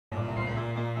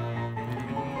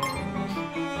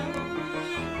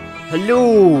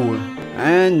Hello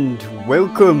and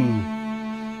welcome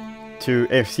to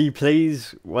FC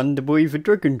Plays Wonder Boy the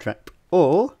Dragon Trap,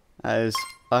 or as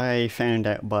I found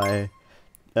out by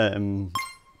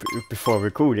before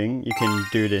recording, you can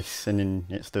do this and then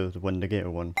it's the Wonder Gear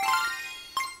one.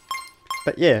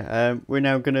 But yeah, we're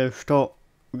now gonna start.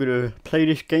 We're gonna play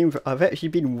this game. I've actually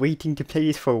been waiting to play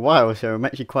this for a while, so I'm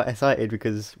actually quite excited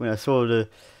because when I saw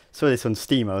this on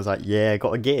Steam, I was like, yeah, I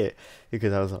gotta get it,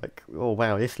 because I was like, oh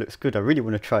wow, this looks good. I really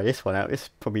want to try this one out. This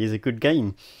probably is a good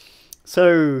game.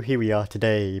 So here we are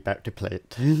today, about to play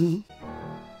it.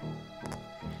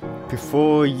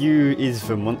 Before you is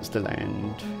the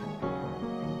Monsterland.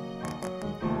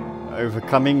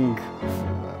 Overcoming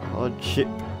hardship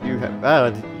you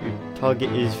have. Your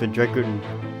target is the dragon.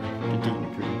 The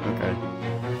demon dream. Okay.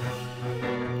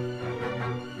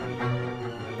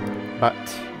 But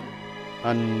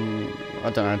I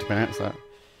don't know how to pronounce that.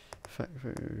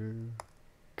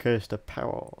 Curse the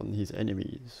power on his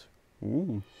enemies.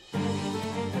 Ooh.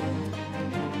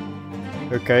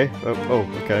 Okay. Oh,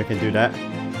 okay, I can do that.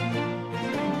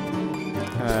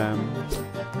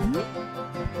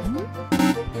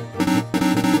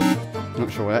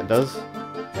 Not sure what that does.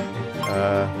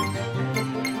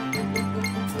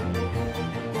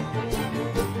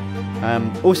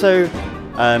 Also,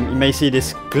 you may see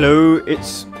this glow.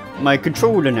 It's my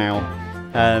controller now.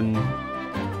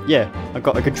 Yeah, I've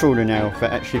got a controller now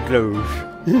that actually glows.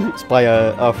 It's by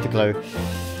Afterglow.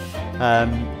 That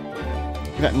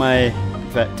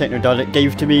Technodilect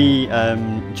gave to me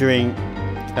during,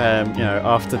 you know,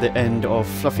 after the end of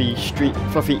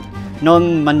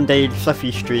non-Monday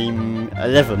Fluffy Stream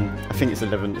 11. I think it's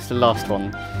 11. It's the last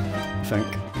one, I think.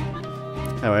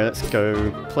 Anyway, let's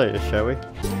go play this, shall we?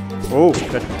 Oh,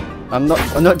 I'm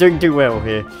not doing too well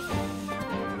here.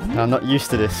 I'm not used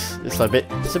to this. It's a bit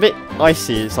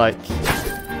icy. It's like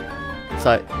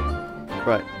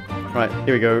right,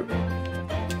 here we go.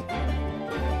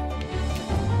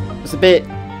 It's a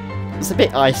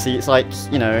bit icy. It's like,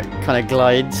 you know, it kind of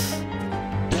glides.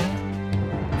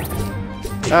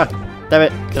 Ah, damn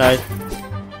it! I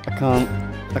can't.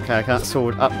 Okay, I can't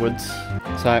sword upwards.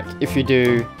 It's like if you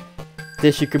do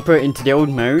this, you can put it into the old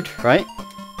mode, right?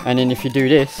 And then if you do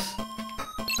this,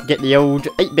 you get the old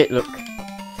 8-bit look.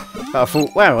 But I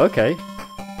thought, wow, okay.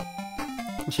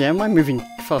 Actually, am I moving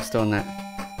faster on that?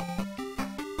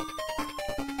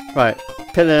 Right,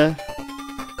 pillar.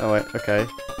 Oh wait, okay.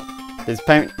 There's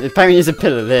apparently is a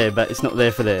pillar there, but it's not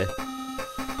there for there.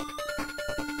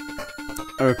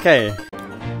 Okay.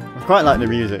 I quite like the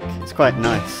music. It's quite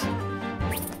nice.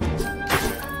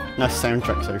 Nice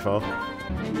soundtrack so far.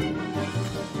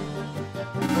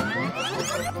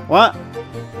 What?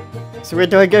 So where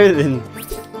do I go then?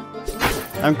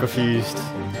 I'm confused.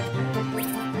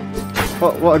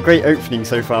 What a great opening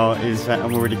so far is that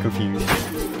I'm already confused.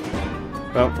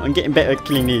 Well, I'm getting better at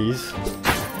killing these.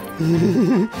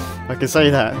 I can say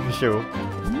that for sure.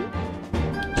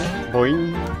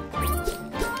 Boing.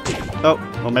 Oh,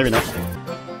 or maybe not.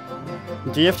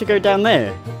 Do you have to go down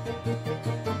there?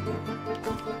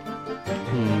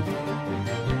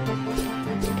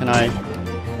 Can I?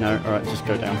 No, alright, just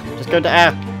go down. Just go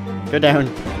down! Go down!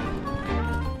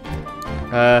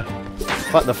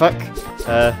 What the fuck?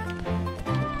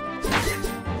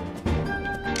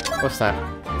 What's that?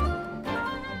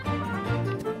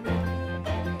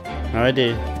 No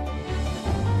idea.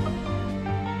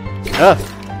 Ah!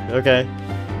 Okay.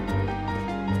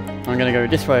 I'm gonna go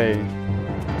this way.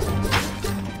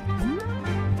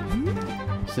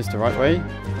 Is this the right way?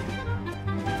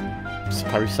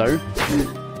 Suppose so.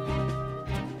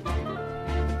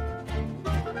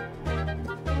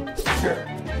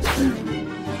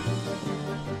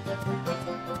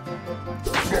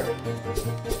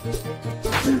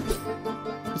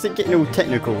 Is it getting all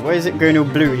technical? Why is it going all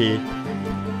blue here?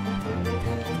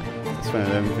 It's one of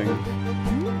them things.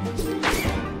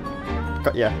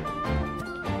 Got ya.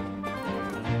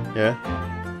 Yeah.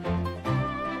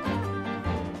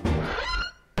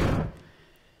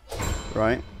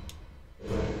 Right.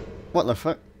 What the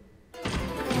fuck?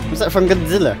 Was that from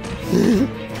Godzilla?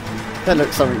 That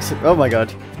looks something. Oh my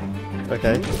god.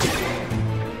 Okay.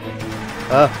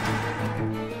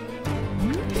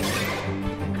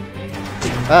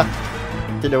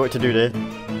 Didn't know what to do there.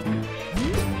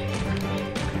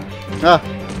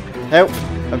 Help!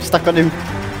 I'm stuck on him.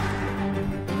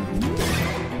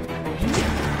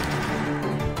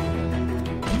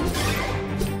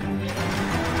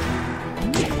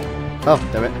 Oh,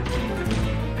 damn it.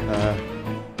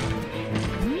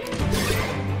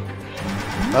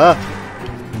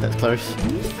 That's close.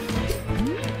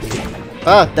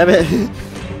 Damn it.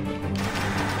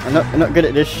 I'm not good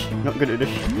at this. Not good at this.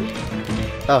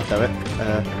 Oh, damn it.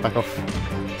 Back off.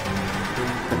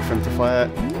 Wait for him to fire.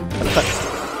 Attack.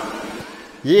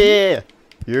 Yeah!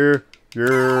 Yeah!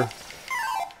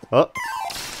 Oh.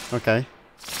 Okay.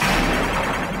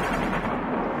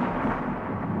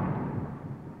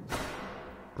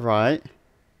 Right.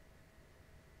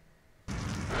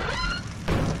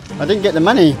 I didn't get the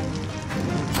money.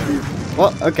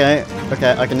 What? Okay.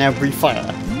 Okay, I can now breathe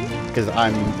fire. Because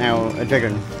I'm now a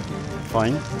dragon.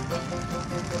 Fine.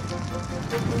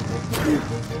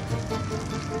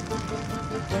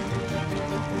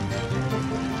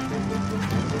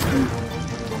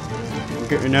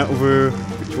 Getting out of here.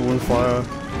 Put you on fire.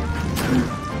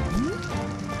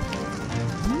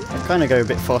 I kind of go a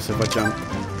bit faster if I jump.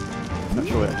 Not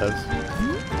sure what it does.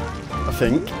 I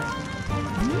think.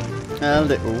 A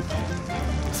little.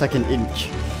 It's like an inch.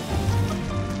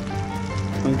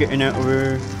 I'm getting out of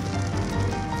here.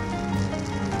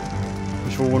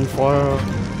 It's all on fire.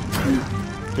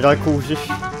 Did I cause this?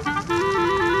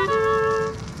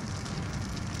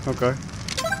 Okay.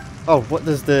 Oh, what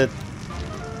does the...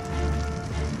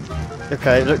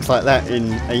 Okay, it looks like that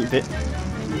in 8-bit.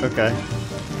 Okay.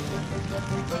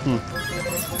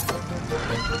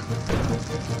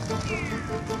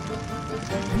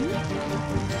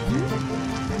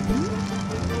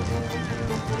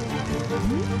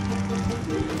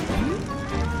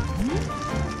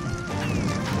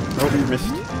 Oh, we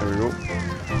missed. There we go.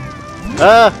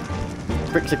 Ah!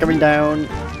 Bricks are coming down.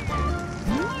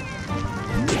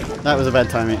 That was a bad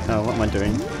timing. Oh, what am I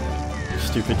doing?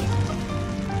 Stupid.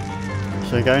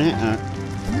 Should I go in it? No.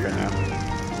 Go now.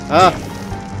 Ah!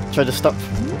 Try to stop.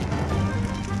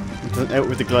 It doesn't help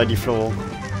with the glidey floor.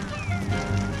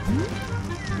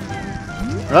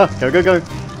 Ah! Go, go, go!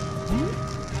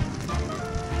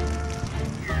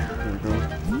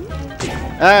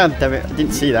 Ah, damn it, I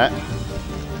didn't see that.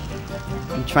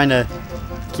 I'm trying to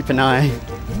keep an eye.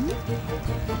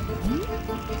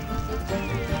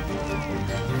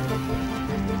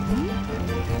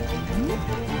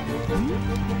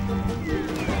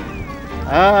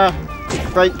 Ah!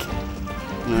 Break!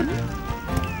 No.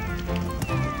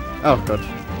 Oh god. I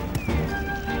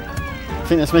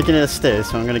think that's making it a stairs,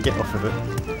 so I'm gonna get off of it.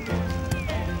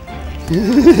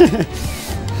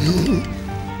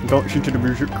 Dance into the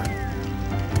music.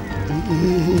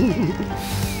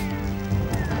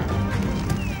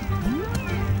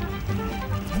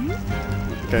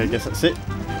 Okay, I guess that's it.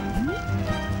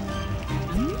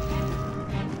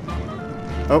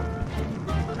 Oh.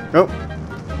 Oh.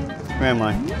 Where am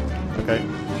I? Okay.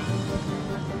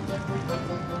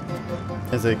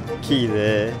 There's a key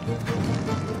there.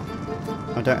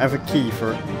 I don't have a key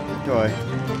for it, do I?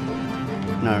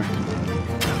 No.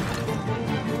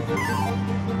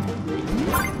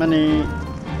 Money.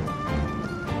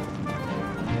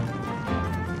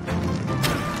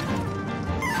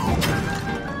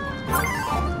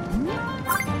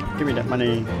 Give me that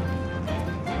money.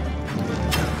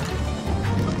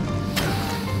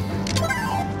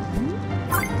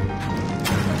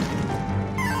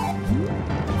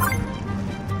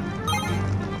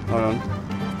 Hold on.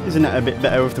 Isn't that a bit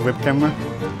better with the web camera?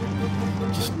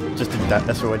 Just did that,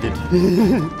 that's all I did.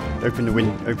 Open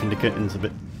the curtains a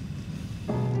bit.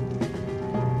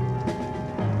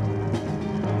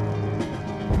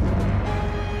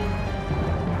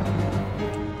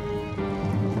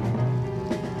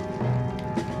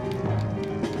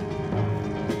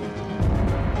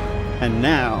 And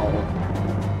now,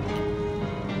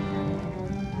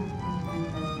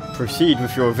 proceed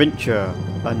with your venture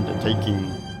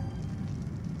undertaking.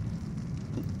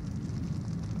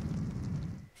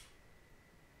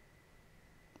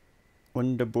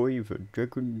 Wonder Boy the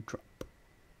Dragon Trap.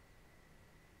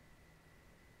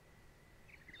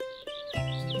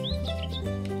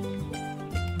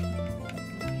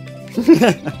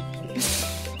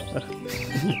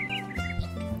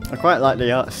 I quite like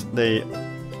the art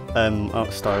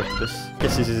style of this.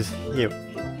 This is his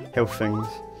health things.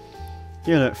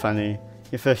 You look funny.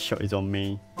 Your first shot is on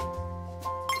me.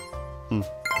 I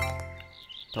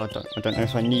don't know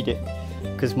if I need it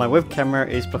because my web camera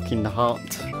is blocking the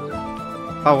heart.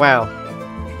 Oh wow!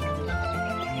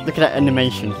 Look at that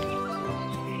animation.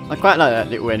 I quite like that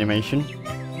little animation.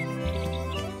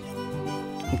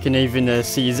 You can even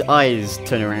see his eyes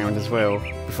turn around as well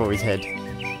before his head.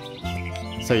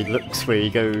 So he looks where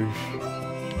he goes.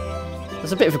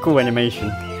 That's a bit of a cool animation.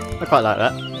 I quite like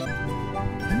that.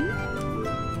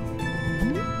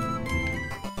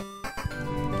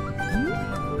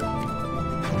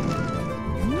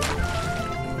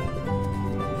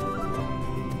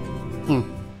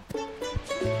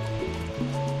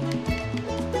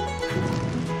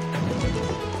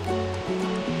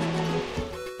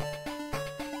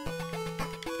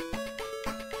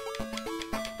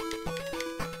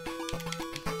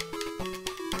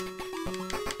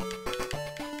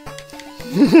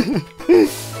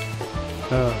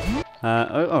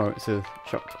 Oh, it's a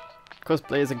shop.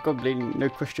 Cosplay as a goblin, no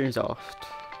questions asked.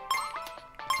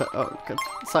 But oh god,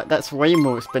 it's like that's way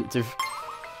more expensive.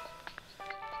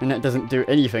 And that doesn't do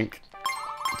anything.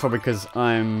 Probably because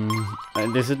I'm a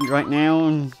lizard right now,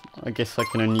 and I guess I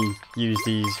can only use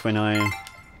these when I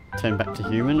turn back to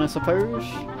human, I suppose.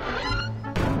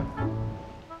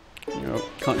 Oh,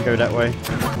 can't go that way.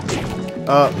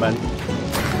 Oh man.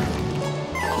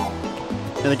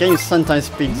 Yeah, the game sometimes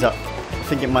speeds up. I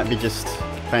think it might be just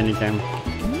Bandicam.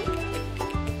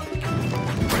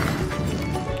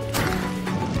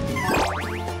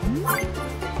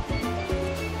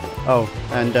 Oh,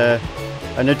 and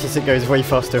I notice it goes way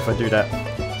faster if I do that.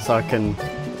 So I can...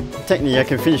 Technically I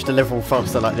can finish the level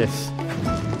faster like this.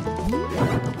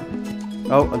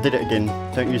 Oh, I did it again.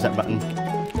 Don't use that button.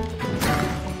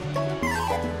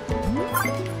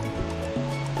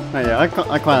 Oh yeah, I kind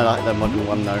of like the modern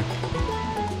one though.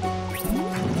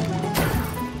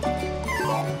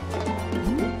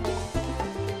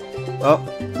 Oh,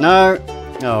 no!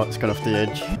 Oh, it's gone off the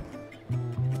edge.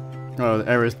 Oh, the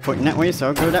arrow's pointing that way, so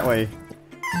I'll go that way.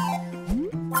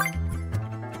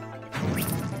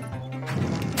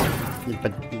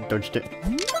 But you dodged it.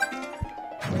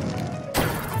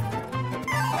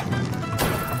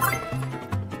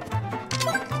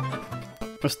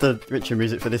 What's the ritual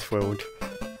music for this world?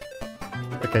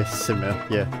 Okay, similar,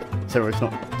 yeah. So it's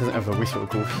not, doesn't have a whistle of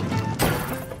course.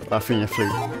 But I think a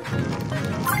flute.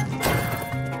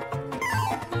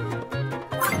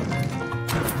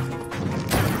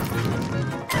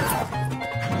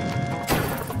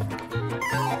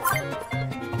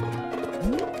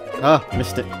 Ah,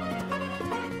 missed it.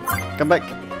 Come back.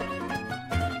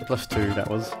 +2 that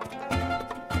was.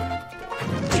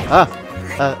 Ah!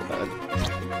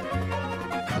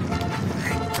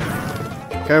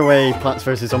 Go away, Plants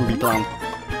vs Zombie Plant.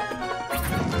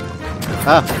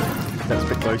 Ah! That was a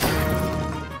bit close.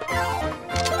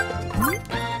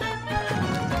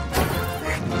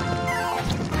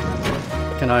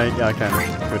 Can I? Yeah, I can.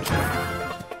 Good.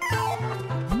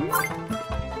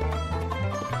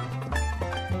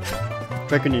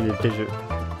 Dragon in a digit.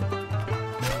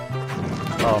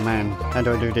 Oh man, how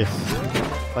do I do this?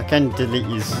 I can delete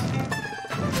his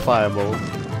fireball.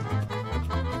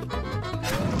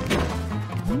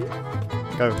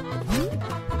 Go.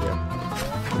 Yeah.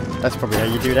 That's probably how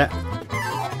you do that.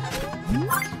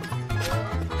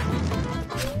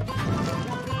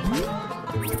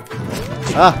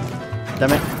 Ah!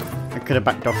 Damn it. I could have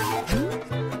backed off.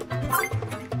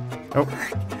 Oh.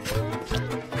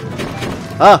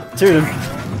 Ah! 2 of them!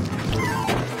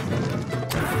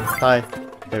 Hi.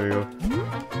 There we go.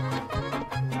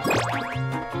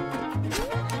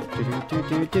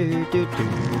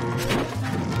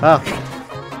 Ah!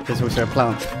 There's also a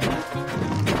plant.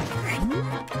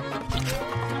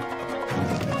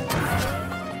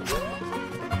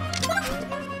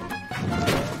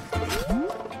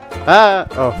 Ah!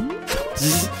 Oh.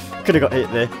 Could have got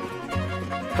hit there.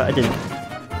 But I didn't.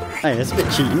 Hey, that's a bit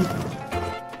cheating.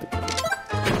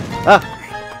 Ah!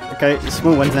 Okay, the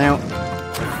small one's now.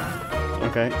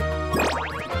 Okay.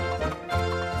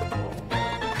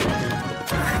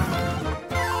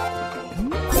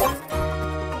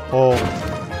 Oh.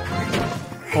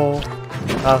 Oh.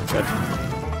 Oh, good.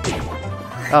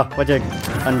 Oh, why'd you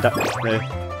unduck there?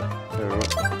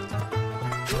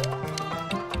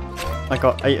 I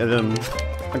got 8 of them.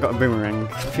 I got a boomerang.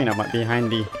 I think that might be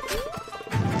handy.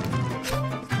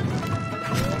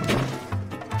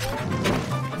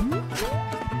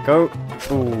 Go.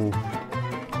 Ooh.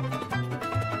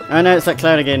 Oh no, it's that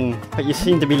cloud again. But you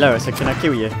seem to be lower, so can I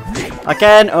kill you? I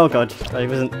can! Oh god, I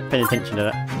wasn't paying attention to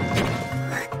that.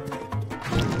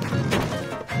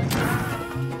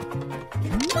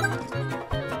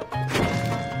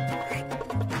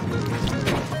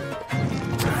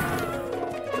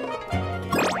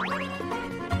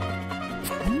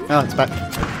 Oh, it's back.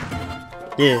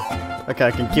 Yeah. Okay,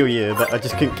 I can kill you, but I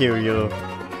just couldn't kill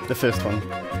the first one.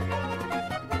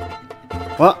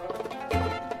 What?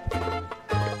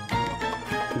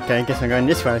 Okay, I guess I'm going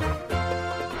this way.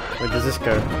 Where does this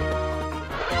go?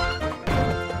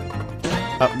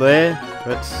 Up there?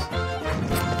 Let's...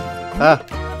 Ah!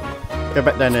 Go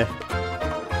back down there.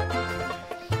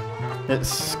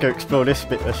 Let's go explore this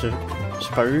bit, I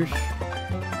suppose.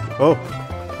 Oh!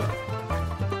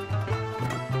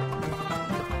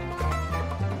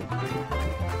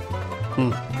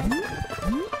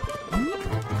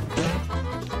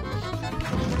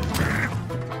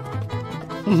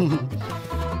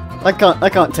 I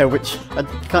can't tell which. I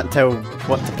can't tell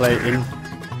what to play it in.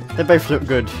 They both look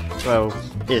good. Well,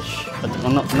 ish.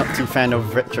 I'm not too fan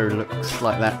of retro looks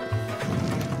like that.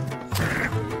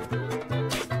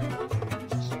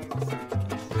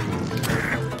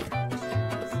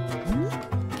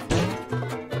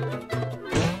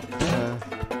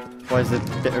 Why is it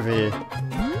a bit over here?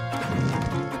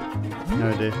 No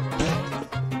idea.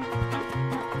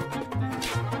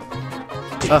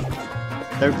 Ah!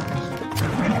 No!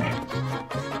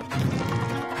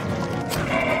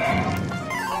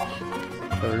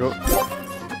 There we go.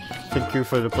 Thank you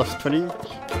for the plus 20.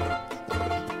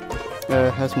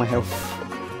 How's my health?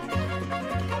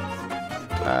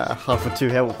 Half of 2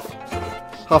 health.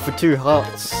 Half of 2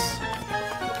 hearts.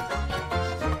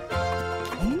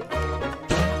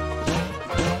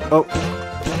 Oh!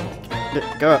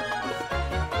 Go up.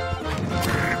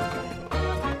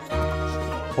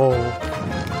 Oh.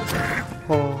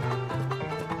 Oh.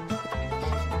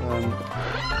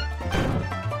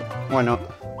 Why not?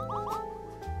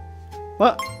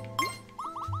 What?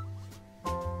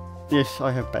 Yes,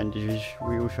 I have bandages.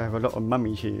 We also have a lot of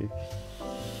mummies here.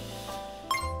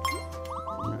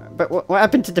 But what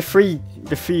happened to the free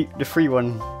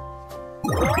one?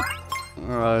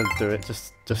 I'll do it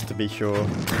just to be sure.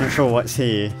 I'm not sure what's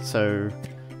here, so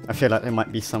I feel like there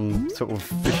might be some sort of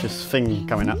vicious thing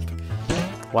coming up.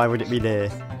 Why would it be there?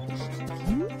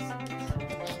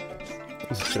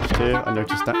 There's a chest here, I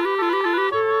noticed that.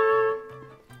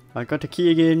 I got a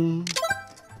key again.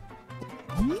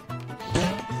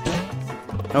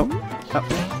 Oh, up.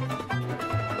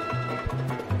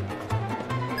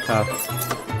 Oh,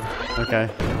 okay.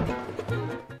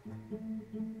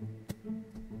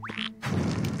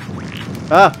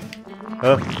 Ah!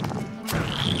 Oh.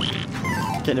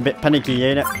 Getting a bit panicky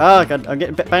here now. Ah, God, I'm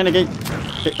getting a bit panicky.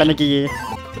 Here.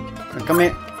 Come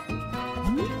here.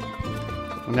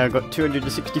 I've now got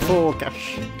 264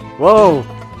 cash. Whoa!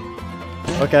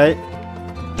 Okay.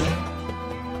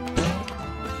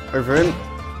 Over him.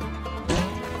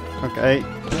 Okay.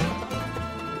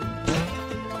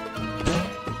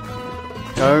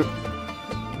 Go.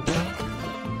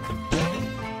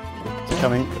 It's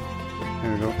coming.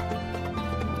 There we go.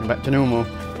 Back to normal.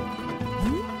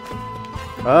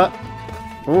 Ah!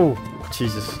 Oh,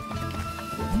 Jesus.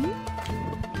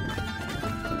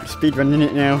 Speed running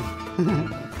it now.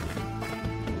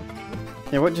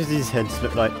 Yeah, what does these heads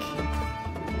look like?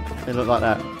 They look like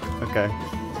that. Okay.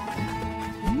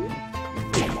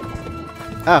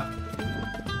 Ah!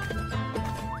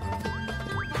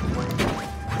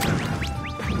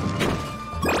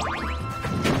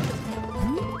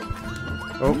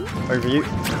 Oh, over you.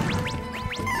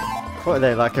 What are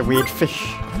they, like a weird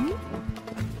fish?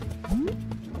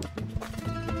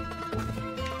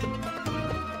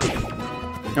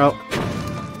 Oh.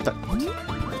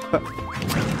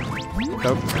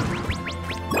 Go.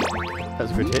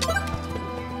 That's a good hit.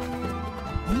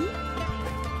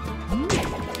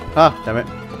 Ah, damn it.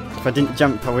 If I didn't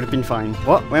jump, I would have been fine.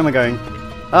 What? Where am I going?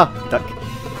 Ah, duck.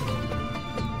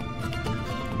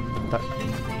 Duck.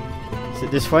 Is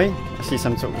it this way? I see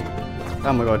some sort of...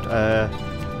 Oh my god,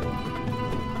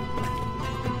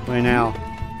 where now?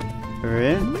 Over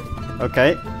here?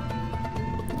 Okay.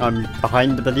 I'm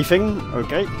behind the bloody thing.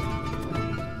 Okay.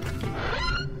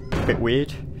 Bit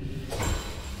weird.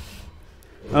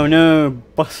 Oh no!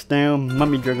 Bust down,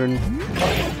 mummy dragon.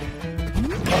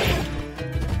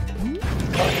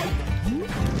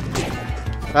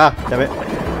 Ah, damn it.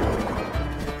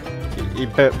 He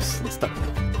burps and stuff.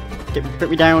 Put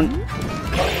me down.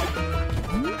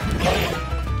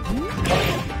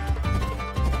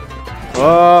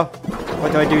 Oh!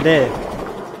 What do I do there?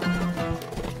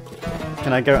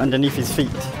 Can I go underneath his feet?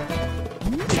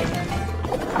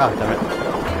 Ah, damn it.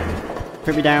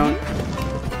 Put me down.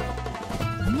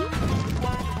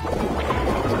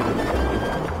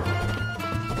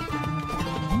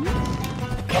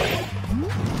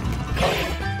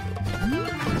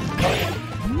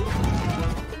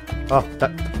 Oh,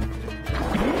 duck.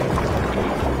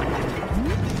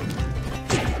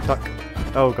 Duck.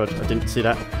 Oh god, I didn't see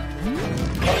that.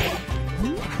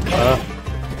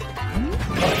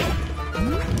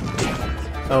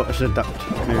 Oh, I should have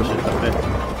ducked. Maybe I should have ducked there.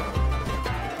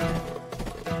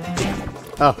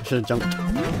 Oh, I should have jumped.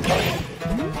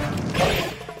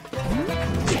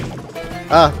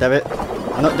 Ah, damn it.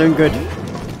 I'm not doing good.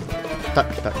 Duck,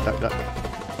 duck, duck, duck.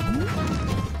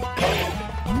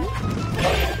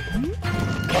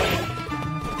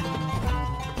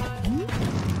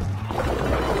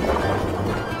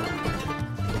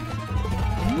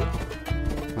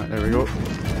 Right, there we go.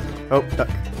 Oh, duck.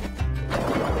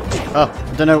 Oh,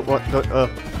 I don't know what. Oh.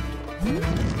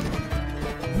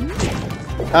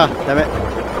 Ah, damn it.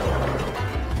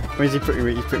 Where's he putting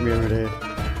me? He's putting me over there.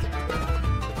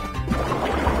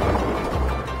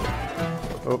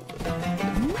 Oh.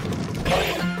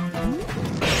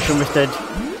 It's almost dead.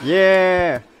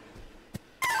 Yeah!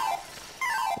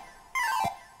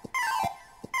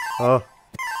 Oh.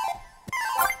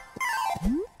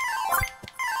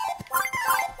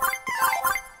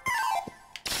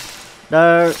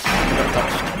 No, I got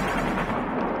touched.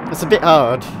 That's a bit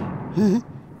hard.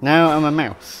 Now I'm a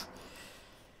mouse.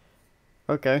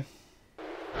 Okay.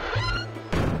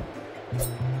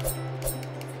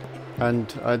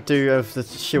 And I do have the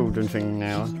shield and thing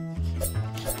now.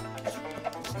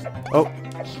 Oh.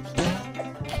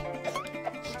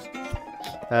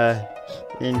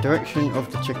 In direction of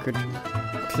the checkered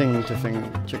cling to thing.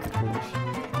 Checkered rules.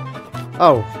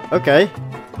 Oh, okay.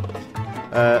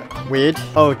 Weird.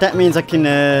 Oh, that means I can,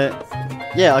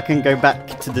 yeah, I can go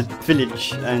back to the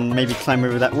village and maybe climb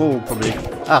over that wall, probably.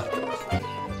 Ah.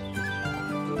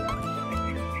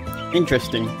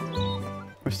 Interesting.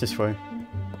 What's this way?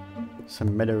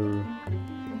 Some meadow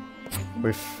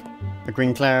with a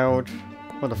green cloud.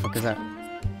 What the fuck is that?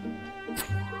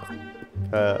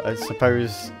 I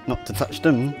suppose not to touch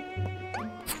them.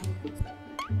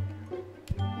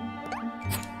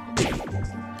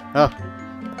 Ah,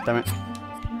 damn it.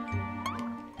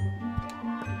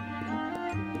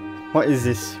 What is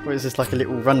this? What is this, like a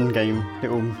little run game?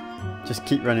 Little, just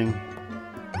keep running.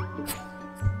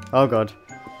 Oh god.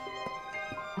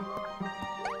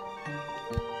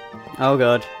 Oh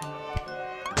god.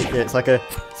 Yeah, it's like a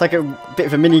bit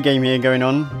of a mini game here going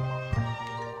on.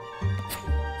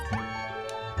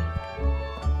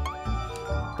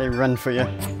 They run for you.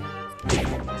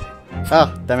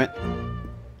 Ah, damn it.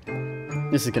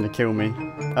 This is gonna kill me.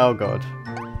 Oh god.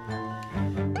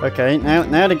 Okay,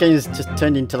 now the game's just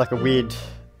turned into like a weird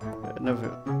another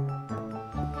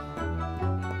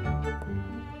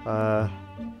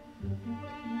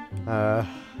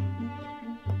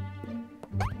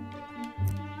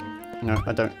no,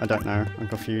 I don't know. I'm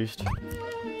confused.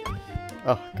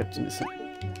 Oh goodness.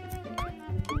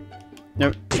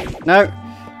 No. No.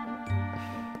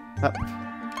 Up.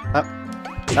 Up.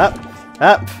 Up.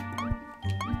 Up.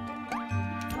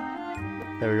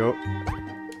 There we go.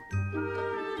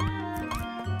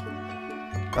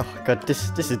 Oh god, this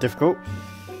is difficult.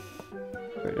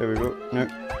 Right, there we go. No.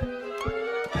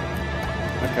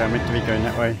 Okay, I'm meant to be going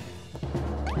that way.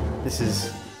 This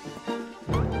is.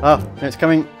 Oh, no, it's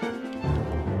coming.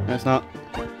 No, it's not.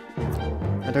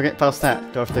 How do I get past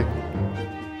that? Do I have to?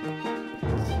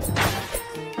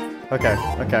 Okay,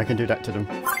 okay, I can do that to them.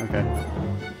 Okay.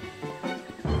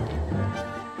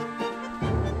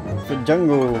 The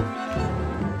jungle.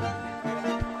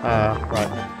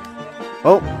 Right.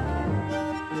 Oh!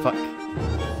 Fuck.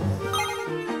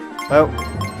 Well.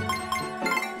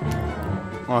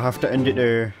 I'll have to end it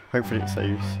there. Hopefully it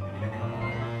saves.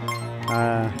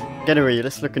 Gallery.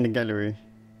 Let's look in the gallery.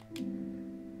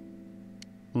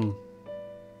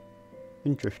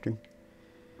 Interesting.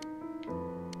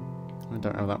 I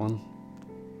don't have that one.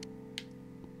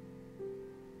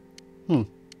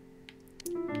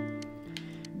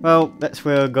 Well, that's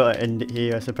where I gotta end it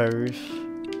here, I suppose.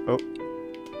 Oh.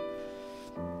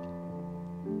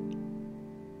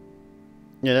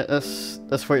 Yeah, that's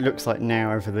what it looks like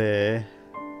now over there.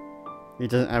 He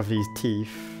doesn't have these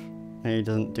teeth, and he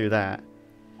doesn't do that.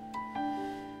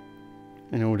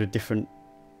 And all the different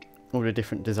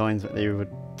designs that they were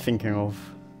thinking of.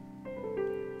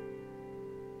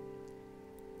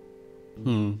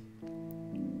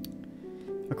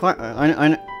 I quite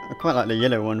like the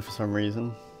yellow one for some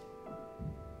reason.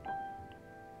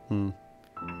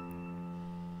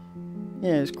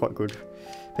 Yeah, it's quite good.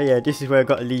 But yeah, this is where I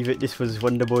got to leave it. This was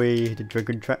Wonder Boy: The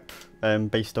Dragon Trap,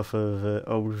 based off of an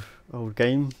old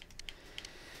game,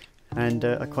 and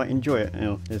I quite enjoy it.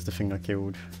 Oh, there's the thing I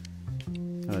killed.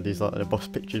 These are the boss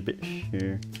pictures bits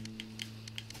here.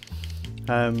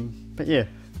 But yeah,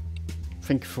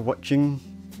 thank you for watching.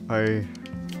 I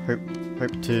hope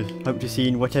to see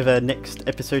in whatever next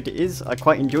episode it is. I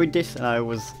quite enjoyed this, and I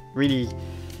was really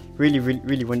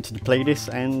wanted to play this,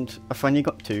 and I finally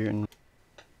got to. And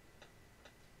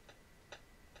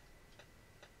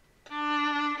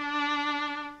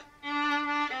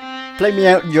play me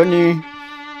out, Johnny.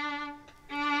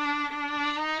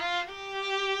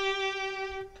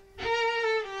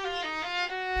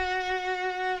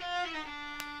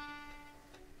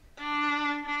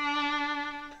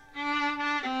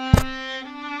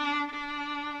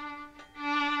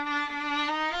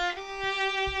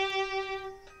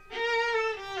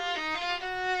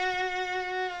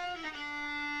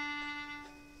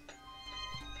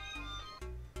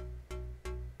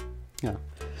 Yeah.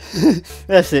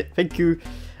 That's it. Thank you.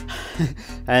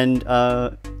 and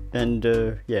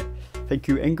yeah. Thank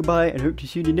you and goodbye, and hope to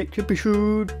see you in the next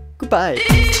episode. Goodbye.